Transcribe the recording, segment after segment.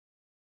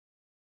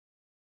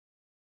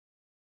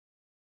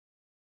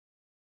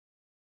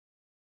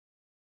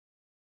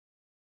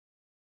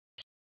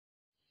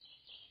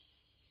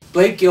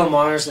Blake Gill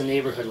monitors the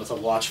neighborhood with a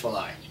watchful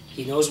eye.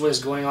 He knows what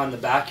is going on in the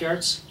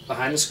backyards,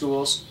 behind the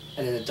schools,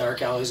 and in the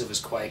dark alleys of his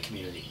quiet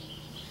community.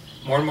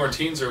 More and more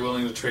teens are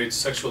willing to trade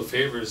sexual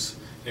favors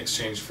in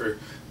exchange for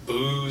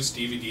booze,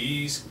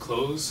 DVDs,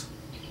 clothes.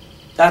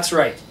 That's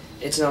right.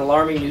 It's an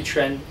alarming new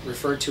trend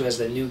referred to as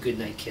the new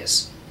goodnight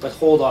kiss. But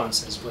hold on,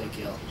 says Blake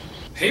Gill.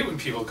 I hate when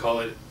people call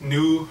it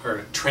new or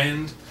a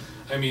trend.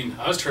 I mean,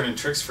 I was turning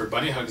tricks for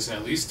bunny hugs in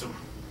at least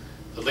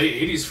the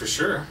late 80s for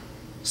sure.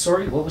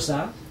 Sorry, what was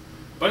that?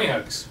 Bunny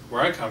hugs.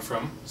 Where I come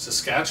from,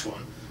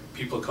 Saskatchewan,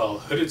 people call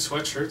hooded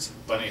sweatshirts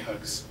bunny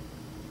hugs.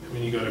 I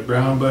mean, you got a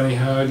brown bunny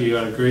hug, you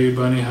got a gray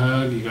bunny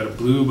hug, you got a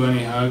blue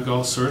bunny hug,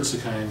 all sorts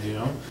of kind, you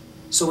know.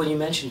 So when you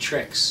mention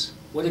tricks,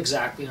 what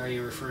exactly are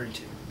you referring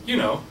to? You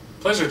know,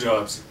 pleasure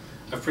jobs.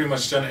 I've pretty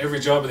much done every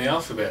job in the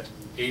alphabet.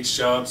 H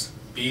jobs,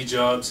 B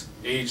jobs,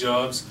 A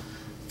jobs.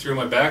 Threw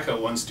my back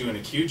out once doing a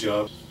Q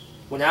job.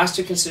 When asked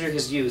to consider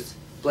his youth,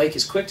 Blake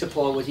is quick to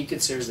pull out what he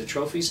considers the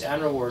trophies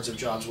and rewards of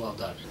jobs well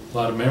done. A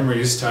lot of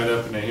memories tied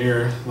up in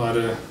here. A lot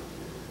of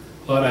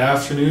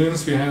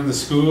afternoons behind the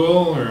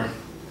school or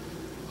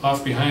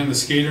off behind the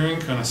skating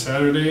rink on a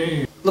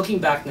Saturday. Looking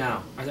back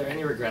now, are there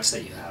any regrets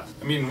that you have?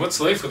 I mean, what's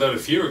life without a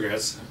few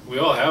regrets? We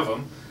all have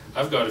them.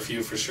 I've got a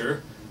few for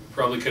sure.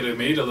 Probably could have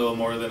made a little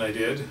more than I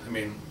did. I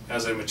mean,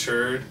 as I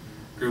matured,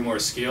 grew more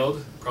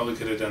skilled, probably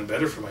could have done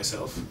better for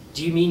myself.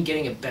 Do you mean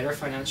getting a better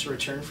financial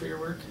return for your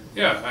work?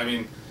 Yeah, I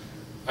mean,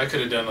 I could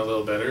have done a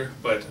little better,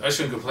 but I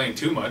shouldn't complain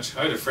too much.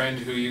 I had a friend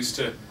who used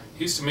to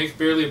make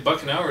barely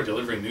 $1 an hour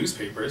delivering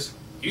newspapers.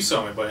 You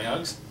saw my bunny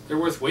hugs. They're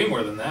worth way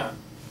more than that.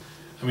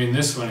 I mean,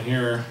 this one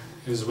here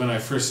is when I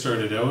first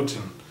started out,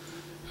 and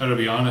I gotta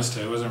be honest,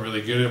 I wasn't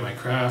really good at my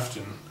craft,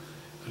 and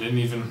I didn't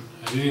even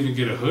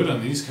get a hood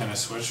on these kind of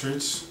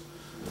sweatshirts.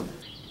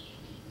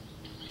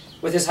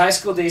 With his high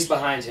school days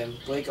behind him,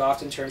 Blake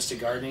often turns to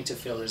gardening to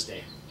fill his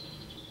day.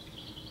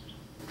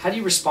 How do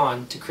you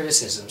respond to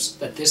criticisms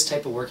that this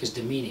type of work is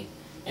demeaning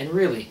and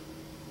really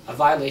a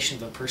violation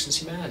of a person's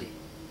humanity?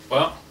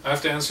 Well, I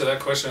have to answer that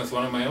question with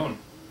one of my own.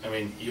 I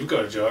mean, you've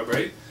got a job,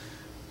 right?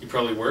 You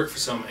probably work for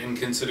some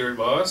inconsiderate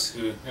boss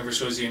who never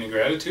shows you any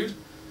gratitude.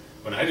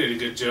 When I did a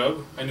good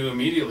job, I knew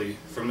immediately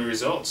from the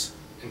results.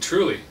 And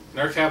truly, in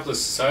our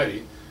capitalist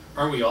society,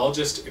 aren't we all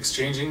just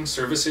exchanging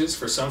services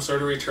for some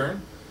sort of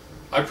return?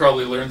 I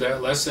probably learned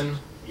that lesson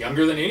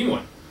younger than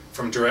anyone,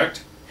 from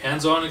direct,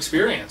 hands-on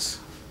experience.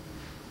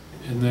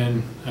 And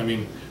then, I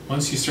mean,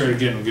 once you started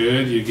getting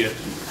good, you get,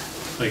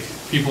 like,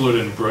 people would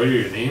embroider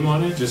your name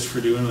on it just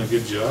for doing a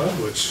good job,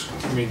 which,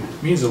 I mean,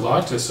 means a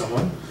lot to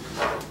someone.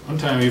 One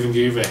time I even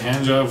gave a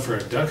hand job for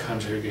a duck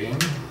hunter game.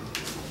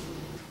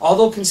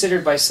 Although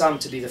considered by some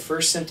to be the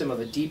first symptom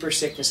of a deeper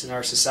sickness in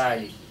our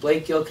society,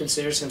 Blake Gill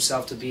considers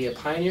himself to be a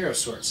pioneer of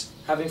sorts,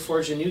 having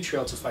forged a new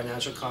trail to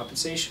financial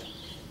compensation.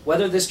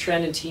 Whether this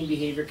trend in teen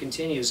behavior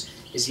continues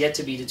is yet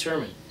to be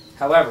determined.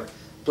 However,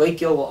 Blake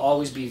Gill will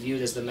always be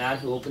viewed as the man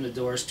who opened the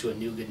doors to a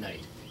new good night.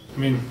 I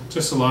mean,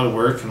 just a lot of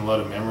work and a lot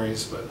of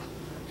memories, but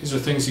these are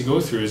things you go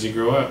through as you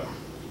grow up.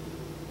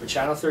 For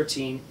Channel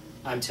 13,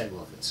 I'm Ted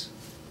Wilkins.